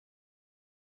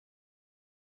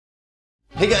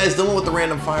Hey guys, Dylan with the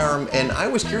Random Firearm, and I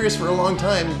was curious for a long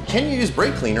time, can you use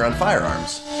brake cleaner on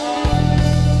firearms?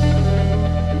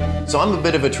 So I'm a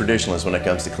bit of a traditionalist when it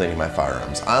comes to cleaning my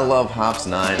firearms. I love Hops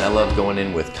 9, I love going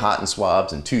in with cotton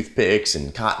swabs and toothpicks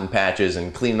and cotton patches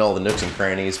and cleaning all the nooks and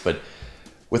crannies, but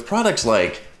with products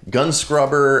like gun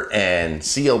scrubber and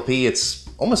CLP, it's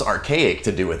almost archaic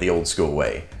to do it the old school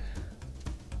way.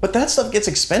 But that stuff gets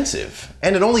expensive,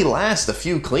 and it only lasts a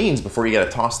few cleans before you gotta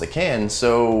toss the can,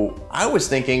 so I was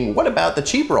thinking, what about the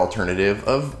cheaper alternative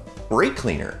of brake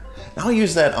cleaner? Now I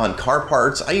use that on car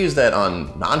parts, I use that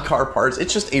on non-car parts.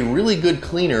 It's just a really good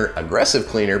cleaner, aggressive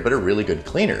cleaner, but a really good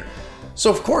cleaner.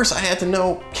 So of course I had to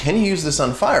know, can you use this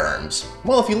on firearms?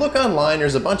 Well, if you look online,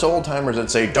 there's a bunch of old timers that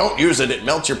say, don't use it, it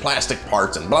melts your plastic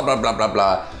parts and blah, blah, blah, blah,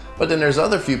 blah. But then there's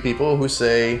other few people who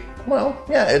say, well,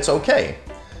 yeah, it's okay.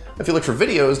 If you look for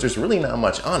videos, there's really not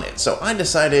much on it. So I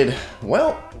decided,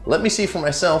 well, let me see for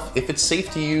myself if it's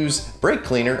safe to use brake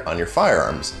cleaner on your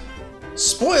firearms.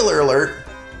 Spoiler alert,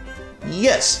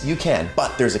 yes, you can,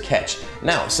 but there's a catch.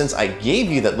 Now, since I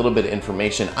gave you that little bit of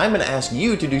information, I'm gonna ask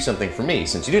you to do something for me,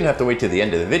 since you didn't have to wait to the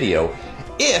end of the video.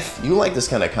 If you like this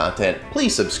kind of content,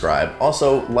 please subscribe.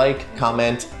 Also, like,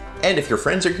 comment, and if your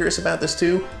friends are curious about this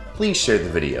too, please share the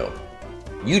video.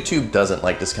 YouTube doesn't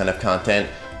like this kind of content,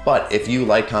 but if you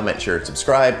like, comment, share, and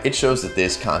subscribe, it shows that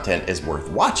this content is worth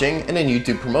watching, and then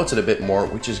YouTube promotes it a bit more,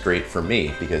 which is great for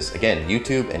me, because again,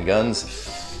 YouTube and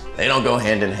guns, they don't go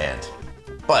hand in hand.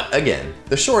 But again,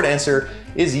 the short answer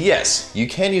is yes, you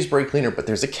can use brake cleaner, but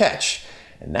there's a catch.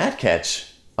 And that catch,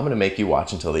 I'm gonna make you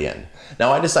watch until the end.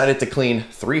 Now I decided to clean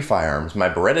 3 firearms, my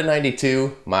Beretta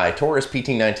 92, my Taurus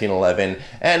PT 1911,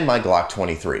 and my Glock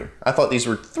 23. I thought these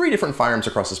were 3 different firearms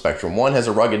across the spectrum. One has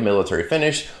a rugged military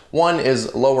finish, one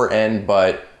is lower end,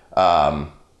 but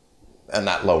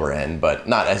not lower end, but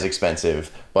not as expensive,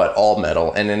 but all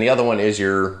metal. And then the other one is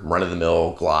your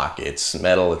run-of-the-mill Glock. It's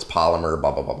metal, it's polymer,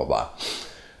 blah, blah, blah, blah, blah.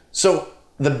 So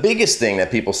the biggest thing that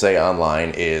people say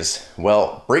online is,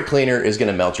 well, brake cleaner is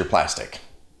gonna melt your plastic.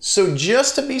 So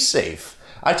just to be safe,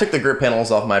 I took the grip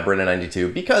panels off my Beretta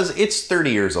 92 because it's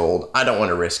 30 years old. I don't want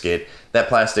to risk it. That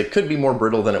plastic could be more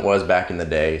brittle than it was back in the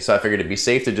day, so I figured it'd be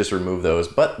safe to just remove those,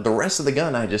 but the rest of the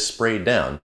gun I just sprayed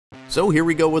down. So here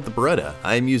we go with the Beretta.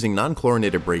 I am using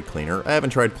non-chlorinated brake cleaner. I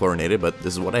haven't tried chlorinated, but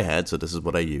this is what I had, so this is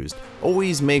what I used.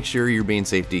 Always make sure you're being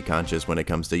safety conscious when it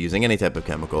comes to using any type of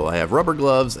chemical. I have rubber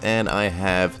gloves and I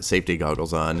have safety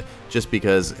goggles on, just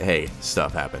because, hey,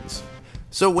 stuff happens.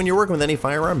 So when you're working with any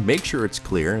firearm, make sure it's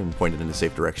clear and pointed in a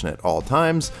safe direction at all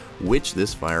times, which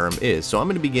this firearm is. So I'm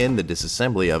going to begin the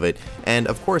disassembly of it, and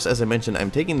of course, as I mentioned, I'm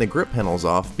taking the grip panels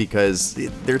off because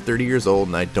they're 30 years old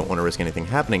and I don't want to risk anything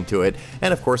happening to it,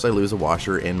 and of course I lose a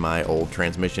washer in my old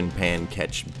transmission pan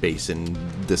catch basin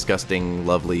disgusting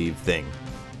lovely thing.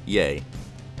 Yay.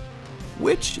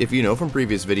 Which, if you know from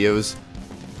previous videos,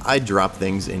 I drop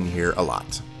things in here a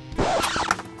lot.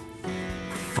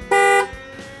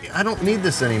 I don't need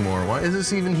this anymore. Why is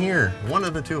this even here? One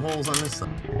of the 2 holes on this side.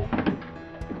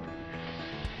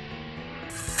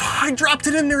 I dropped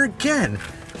it in there again.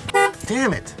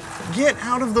 Damn it. Get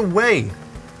out of the way.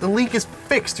 The leak is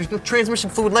fixed. There's no transmission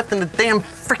fluid left in the damn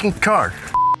freaking car.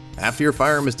 After your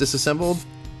firearm is disassembled,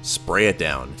 spray it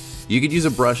down. You could use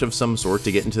a brush of some sort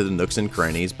to get into the nooks and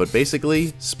crannies, but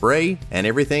basically, spray and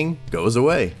everything goes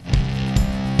away.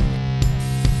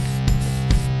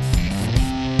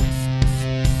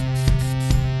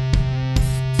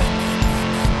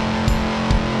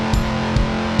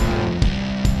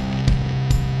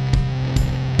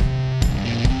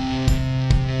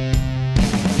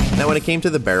 Now when it came to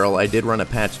the barrel, I did run a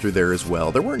patch through there as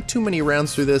well. There weren't too many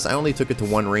rounds through this. I only took it to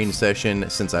 1 range session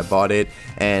since I bought it,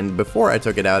 and before I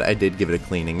took it out, I did give it a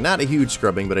cleaning. Not a huge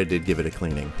scrubbing, but I did give it a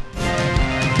cleaning.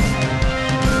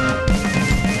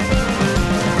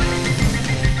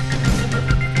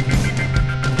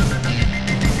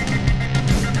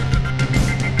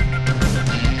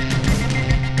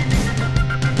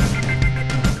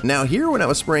 Now here, when I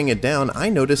was spraying it down, I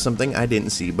noticed something I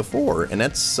didn't see before, and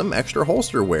that's some extra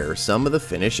holster wear. Some of the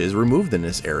finish is removed in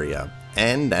this area.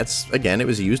 And that's, again, it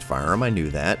was a used firearm, I knew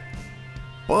that.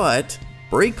 But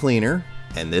brake cleaner,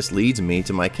 and this leads me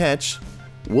to my catch,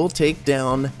 will take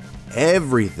down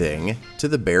everything to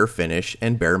the bare finish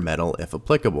and bare metal if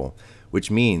applicable. Which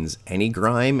means any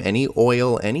grime, any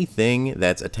oil, anything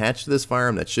that's attached to this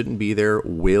firearm that shouldn't be there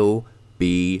will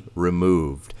be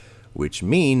removed. Which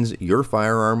means your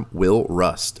firearm will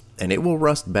rust, and it will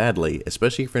rust badly,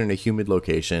 especially if you're in a humid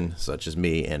location such as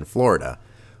me in Florida.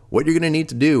 What you're going to need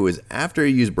to do is, after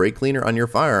you use brake cleaner on your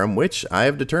firearm, which I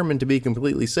have determined to be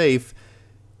completely safe,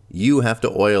 you have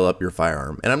to oil up your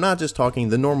firearm. And I'm not just talking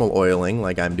the normal oiling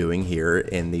like I'm doing here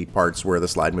in the parts where the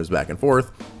slide moves back and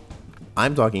forth.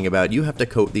 I'm talking about you have to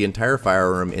coat the entire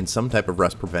firearm in some type of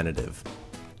rust preventative.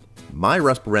 My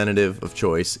rust preventative of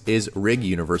choice is Rig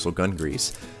Universal Gun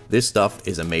Grease. This stuff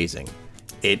is amazing.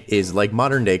 It is like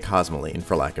modern day Cosmoline,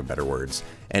 for lack of better words,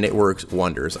 and it works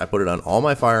wonders. I put it on all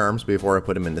my firearms before I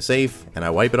put them in the safe, and I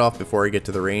wipe it off before I get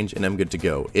to the range, and I'm good to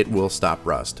go. It will stop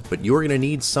rust, but you're gonna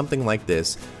need something like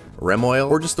this. Rem oil,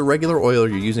 or just the regular oil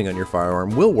you're using on your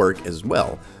firearm, will work as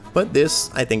well. But this,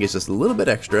 I think, is just a little bit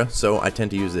extra, so I tend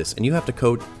to use this. And you have to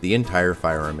coat the entire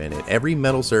firearm in it. Every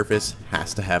metal surface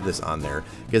has to have this on there,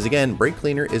 because again, brake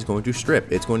cleaner is going to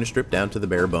strip. It's going to strip down to the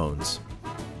bare bones.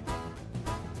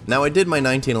 Now, I did my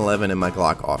 1911 and my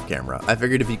Glock off camera. I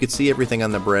figured if you could see everything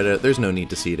on the Beretta, there's no need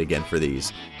to see it again for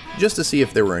these. Just to see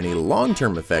if there were any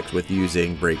long-term effects with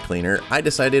using brake cleaner, I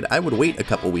decided I would wait a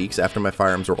couple weeks after my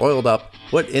firearms were oiled up,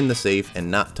 put in the safe and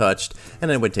not touched,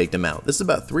 and I would take them out. This is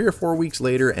about 3 or 4 weeks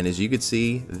later, and as you can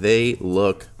see, they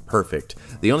look perfect.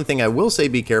 The only thing I will say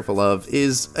be careful of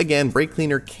is, again, brake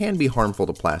cleaner can be harmful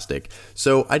to plastic.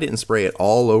 So I didn't spray it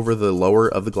all over the lower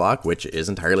of the Glock, which is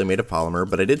entirely made of polymer,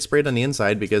 but I did spray it on the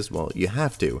inside because, well, you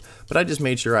have to. But I just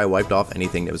made sure I wiped off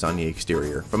anything that was on the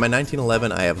exterior. For my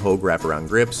 1911, I have Hogue wraparound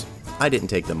grips. I didn't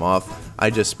take them off. I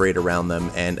just sprayed around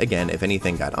them, and again, if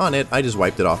anything got on it, I just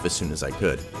wiped it off as soon as I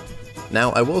could.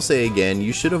 Now, I will say again,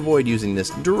 you should avoid using this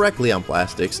directly on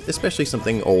plastics, especially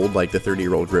something old like the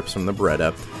 30-year-old grips from the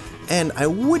Beretta. And I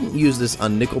wouldn't use this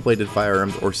on nickel-plated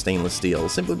firearms or stainless steel,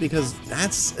 simply because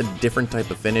that's a different type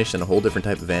of finish and a whole different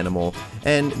type of animal,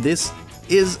 and this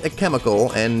is a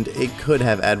chemical, and it could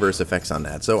have adverse effects on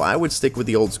that, so I would stick with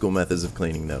the old school methods of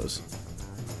cleaning those.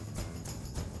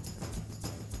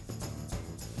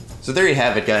 So there you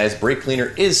have it, guys. Brake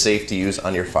cleaner is safe to use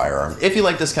on your firearm. If you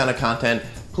like this kind of content,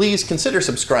 please consider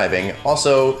subscribing.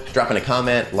 Also, dropping a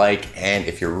comment, like, and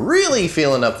if you're really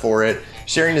feeling up for it,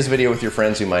 sharing this video with your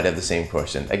friends who might have the same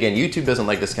question. Again, YouTube doesn't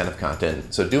like this kind of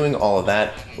content, so doing all of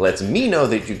that lets me know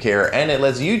that you care, and it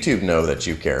lets YouTube know that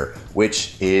you care,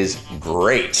 which is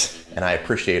great. And I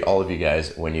appreciate all of you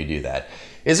guys when you do that.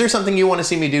 Is there something you want to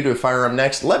see me do to a firearm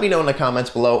next? Let me know in the comments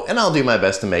below, and I'll do my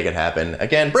best to make it happen.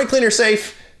 Again, brake cleaner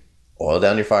safe. Oil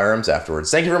down your firearms afterwards.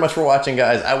 Thank you very much for watching,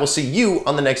 guys. I will see you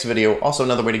on the next video. Also,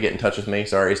 another way to get in touch with me,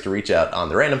 is to reach out on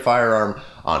the Random Firearm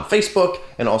on Facebook,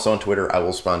 and also on Twitter. I will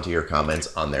respond to your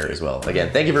comments on there as well.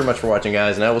 Again, thank you very much for watching,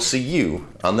 guys, and I will see you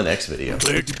on the next video.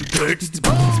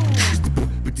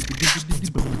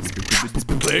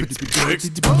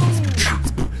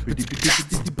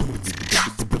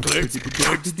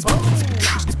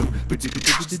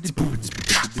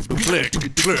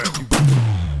 Click.